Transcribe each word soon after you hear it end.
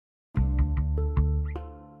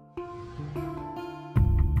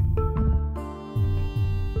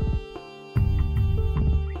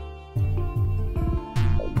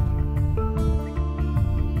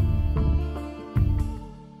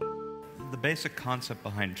basic concept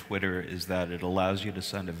behind Twitter is that it allows you to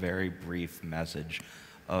send a very brief message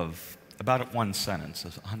of about one sentence,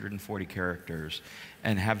 140 characters,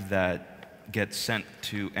 and have that get sent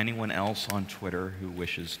to anyone else on Twitter who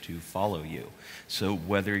wishes to follow you. So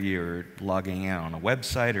whether you're logging in on a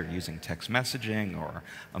website or using text messaging or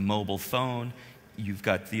a mobile phone, you've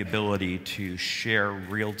got the ability to share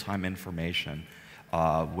real-time information,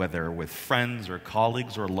 whether with friends or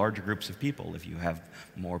colleagues or larger groups of people, if you have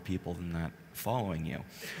more people than that following you.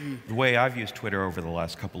 The way I've used Twitter over the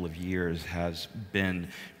last couple of years has been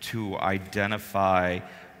to identify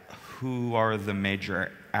who are the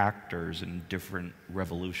major actors in different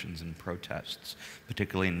revolutions and protests,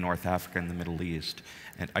 particularly in North Africa and the Middle East,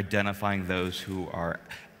 and identifying those who are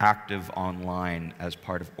active online as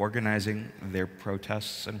part of organizing their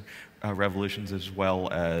protests and revolutions, as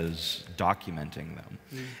well as documenting them.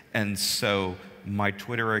 And so my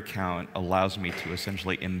Twitter account allows me to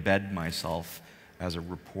essentially embed myself as a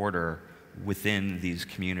reporter within these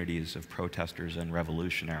communities of protesters and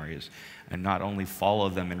revolutionaries, and not only follow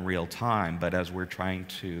them in real time, but as we're trying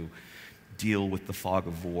to deal with the fog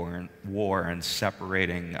of war and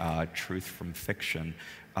separating truth from fiction,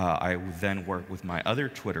 I then work with my other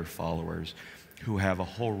Twitter followers who have a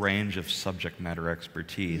whole range of subject matter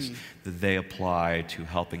expertise that they apply to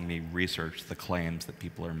helping me research the claims that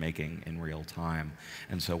people are making in real time.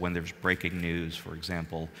 And so when there's breaking news, for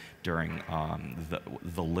example, during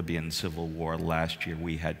the Libyan civil war last year,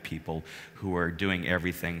 we had people who were doing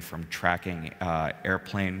everything from tracking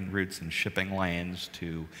airplane routes and shipping lanes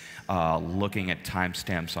to looking at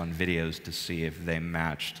timestamps on videos to see if they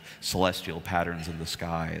matched celestial patterns in the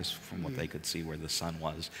skies from what they could see where the sun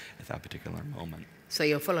was at that particular moment. So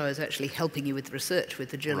your followers are actually helping you with research,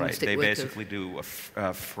 with the journalistic work. Right, they basically do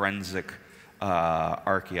a forensic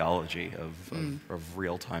archaeology of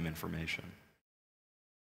real-time information.